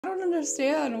don't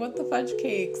understand what the fudge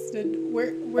cakes did.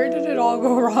 Where did it all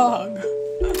go wrong?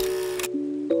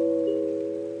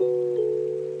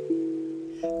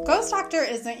 Ghost Doctor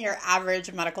isn't your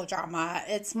average medical drama.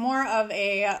 It's more of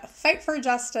a fight for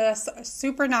justice,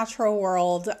 supernatural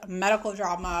world medical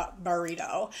drama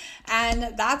burrito.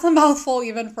 And that's a mouthful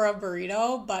even for a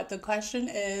burrito, but the question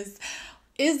is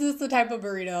this the type of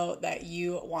burrito that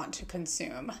you want to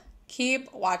consume?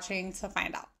 Keep watching to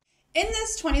find out. In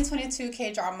this 2022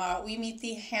 K-drama, we meet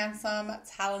the handsome,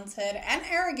 talented, and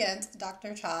arrogant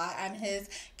Dr. Cha and his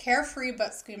carefree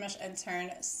but squeamish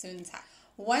intern, Seung-Tak.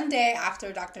 One day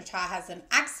after Dr. Cha has an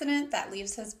accident that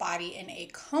leaves his body in a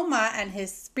coma and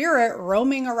his spirit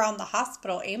roaming around the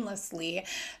hospital aimlessly,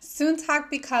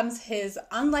 Seung-Tak becomes his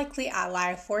unlikely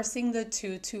ally, forcing the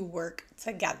two to work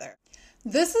together.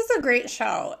 This is a great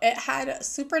show. It had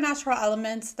supernatural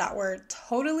elements that were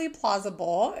totally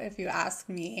plausible, if you ask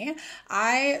me.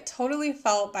 I totally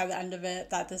felt by the end of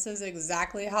it that this is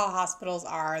exactly how hospitals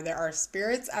are. There are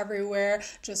spirits everywhere,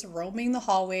 just roaming the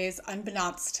hallways,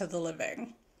 unbeknownst to the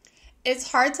living.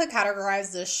 It's hard to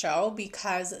categorize this show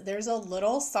because there's a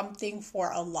little something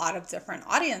for a lot of different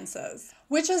audiences,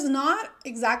 which is not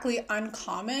exactly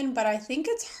uncommon, but I think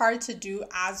it's hard to do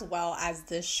as well as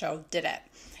this show did it.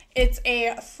 It's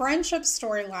a friendship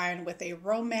storyline with a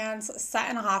romance set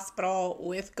in a hospital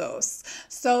with ghosts.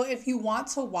 So if you want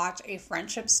to watch a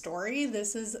friendship story,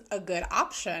 this is a good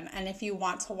option. And if you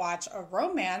want to watch a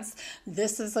romance,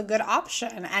 this is a good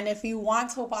option. And if you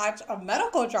want to watch a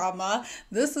medical drama,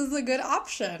 this is a good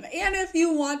option. And if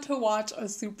you want to watch a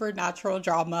supernatural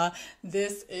drama,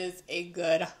 this is a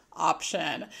good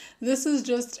option. This is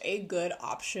just a good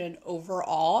option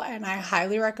overall, and I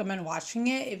highly recommend watching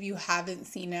it if you haven't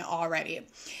seen it already.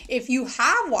 If you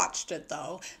have watched it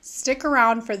though, stick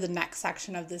around for the next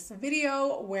section of this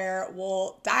video where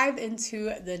we'll dive into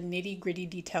the nitty-gritty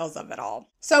details of it all.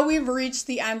 So we've reached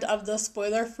the end of the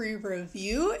spoiler-free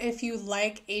review. If you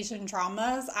like Asian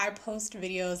dramas, I post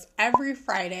videos every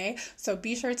Friday, so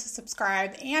be sure to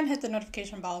subscribe and hit the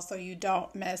notification bell so you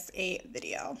don't miss a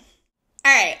video.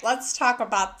 All right, let's talk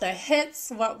about the hits,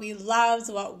 what we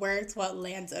loved, what worked, what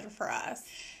landed for us.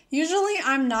 Usually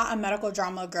I'm not a medical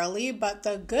drama girly, but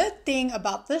the good thing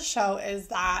about this show is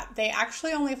that they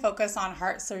actually only focus on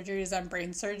heart surgeries and brain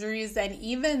surgeries, and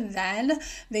even then,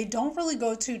 they don't really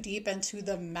go too deep into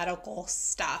the medical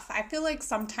stuff. I feel like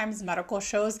sometimes medical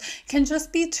shows can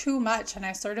just be too much, and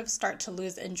I sort of start to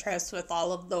lose interest with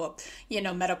all of the,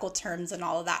 medical terms and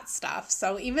all of that stuff.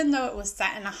 So even though it was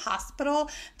set in a hospital,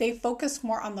 they focus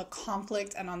more on the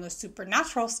conflict and on the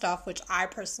supernatural stuff, which I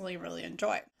personally really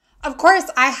enjoy. Of course,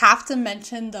 I have to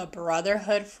mention the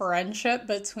brotherhood friendship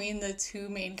between the two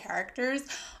main characters.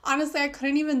 Honestly, I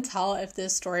couldn't even tell if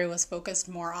this story was focused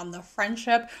more on the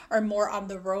friendship or more on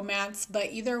the romance,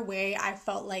 but either way, I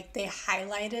felt like they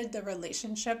highlighted the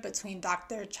relationship between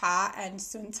Dr. Cha and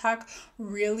Seung-Tak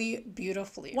really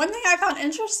beautifully. One thing I found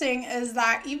interesting is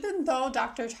that even though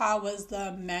Dr. Cha was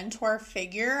the mentor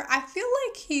figure, I feel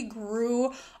like he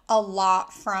grew a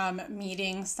lot from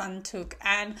meeting Synopsis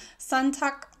and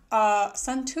Synopsis.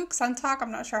 Synoptak,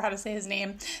 I'm not sure how to say his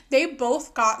name. They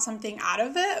both got something out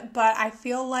of it, but I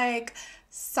feel like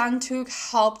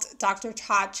Synopsis helped Dr.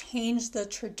 Cha change the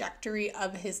trajectory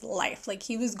of his life. Like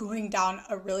he was going down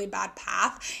a really bad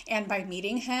path, and by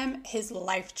meeting him, his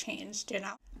life changed,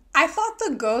 I thought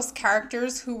the ghost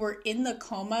characters who were in the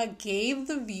coma gave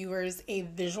the viewers a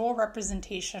visual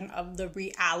representation of the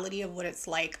reality of what it's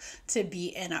like to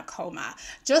be in a coma.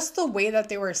 Just the way that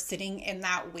they were sitting in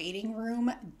that waiting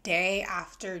room day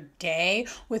after day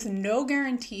with no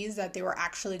guarantees that they were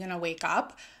actually going to wake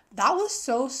up. That was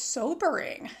so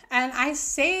sobering. And I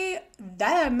say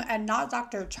them and not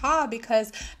Dr. Cha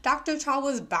because Dr. Cha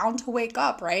was bound to wake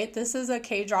up, right? This is a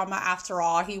K-drama after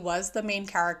all. He was the main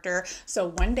character, so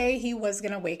one day he was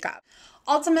going to wake up.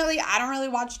 Ultimately, I don't really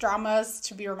watch dramas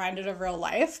to be reminded of real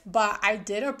life, but I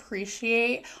did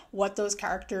appreciate what those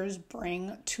characters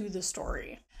bring to the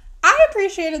story. I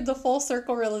appreciated the full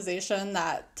circle realization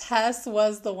that Tess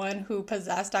was the one who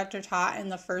possessed Dr. Cha in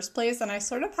the first place, and I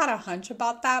sort of had a hunch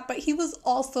about that, but he was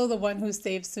also the one who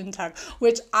saved Seung-Tak,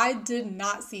 which I did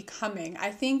not see coming. I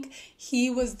think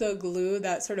he was the glue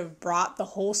that sort of brought the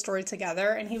whole story together,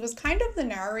 and he was kind of the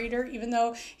narrator, even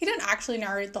though he didn't actually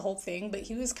narrate the whole thing, but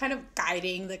he was kind of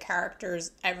guiding the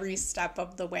characters every step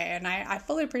of the way, and I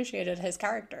fully appreciated his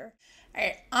character. All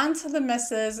right, on to the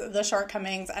misses, the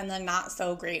shortcomings, and the not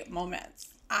so great moments.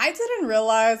 I didn't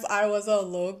realize I was a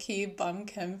low-key Bum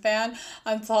Kim fan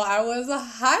until I was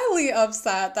highly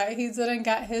upset that he didn't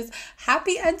get his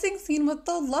happy ending scene with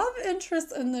the love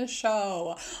interest in the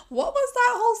show. What was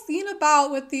that whole scene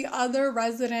about with the other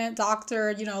resident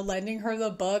doctor, you know, lending her the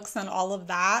books and all of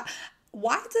that?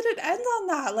 Why did it end on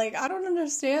that? Like, I don't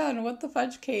understand. What the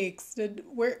fudge cakes?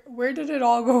 Where did it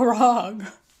all go wrong?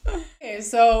 Okay,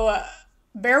 so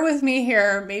bear with me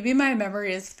here. Maybe my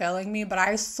memory is failing me, but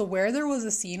I swear there was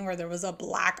a scene where there was a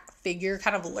black figure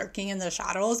kind of lurking in the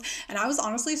shadows, and I was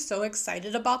honestly so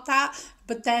excited about that,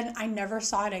 but then I never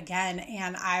saw it again,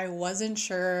 and I wasn't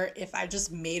sure if I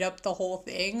just made up the whole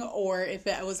thing or if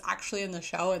it was actually in the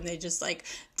show and they just like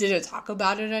didn't talk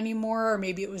about it anymore, or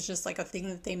maybe it was just like a thing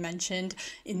that they mentioned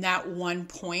in that one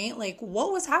point. Like,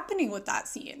 what was happening with that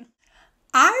scene?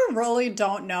 I really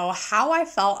don't know how I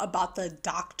felt about the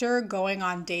doctor going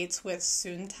on dates with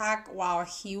Seung-Tak while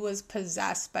he was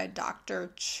possessed by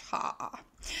Dr. Cha.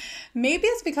 Maybe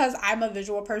it's because I'm a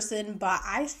visual person, but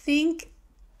I think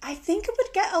it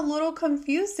would get a little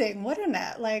confusing, wouldn't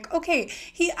it? Like, okay,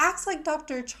 he acts like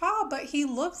Dr. Cha, but he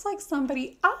looks like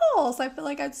somebody else. I feel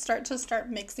like I'd start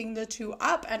mixing the two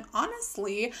up. And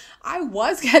honestly, I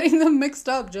was getting them mixed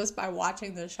up just by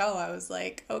watching the show. I was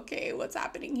like, okay, what's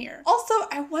happening here? Also,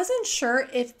 I wasn't sure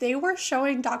if they were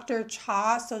showing Dr.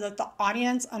 Cha so that the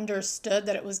audience understood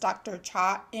that it was Dr.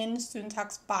 Cha in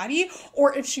Seung-Tak's body,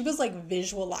 or if she was like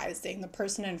visualizing the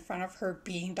person in front of her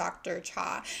being Dr.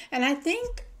 Cha. And I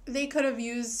think they could have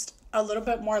used a little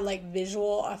bit more like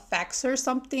visual effects or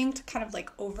something to kind of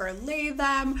like overlay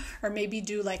them, or maybe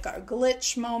do like a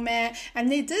glitch moment. And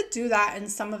they did do that in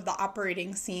some of the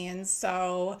operating scenes.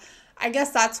 So I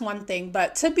guess that's one thing.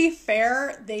 But to be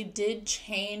fair, they did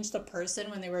change the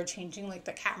person when they were changing like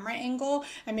the camera angle.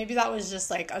 And maybe that was just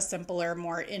like a simpler,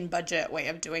 more in budget way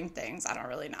of doing things. I don't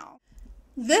really know.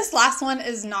 This last one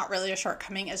is not really a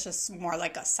shortcoming. It's just more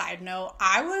like a side note.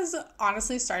 I was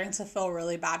honestly starting to feel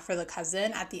really bad for the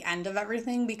cousin at the end of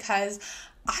everything because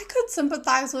I could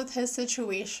sympathize with his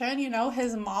situation. You know,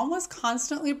 his mom was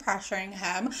constantly pressuring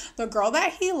him. The girl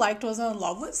that he liked was in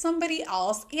love with somebody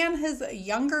else, and his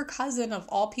younger cousin of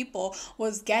all people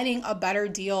was getting a better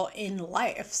deal in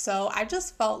life. So I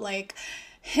just felt like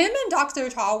him and Dr.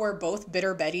 Cha were both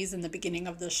bitter Bettys in the beginning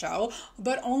of the show,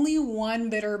 but only one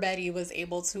bitter Betty was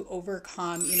able to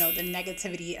overcome, you know, the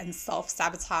negativity and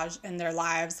self-sabotage in their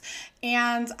lives.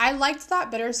 And I liked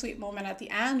that bittersweet moment at the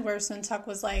end where Seung-Tak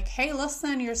was like, hey,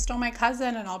 listen, you're still my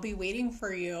cousin and I'll be waiting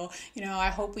for you. You know, I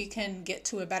hope we can get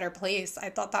to a better place.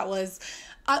 I thought that was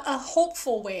a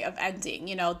hopeful way of ending,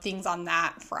 you know, things on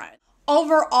that front.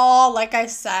 Overall, like I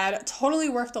said, totally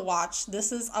worth the watch.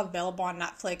 This is available on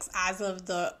Netflix as of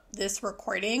this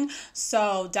recording,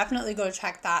 so definitely go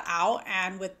check that out.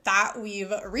 And with that,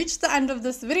 we've reached the end of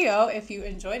this video. If you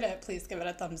enjoyed it, please give it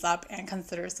a thumbs up and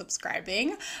consider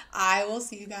subscribing. I will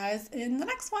see you guys in the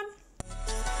next one.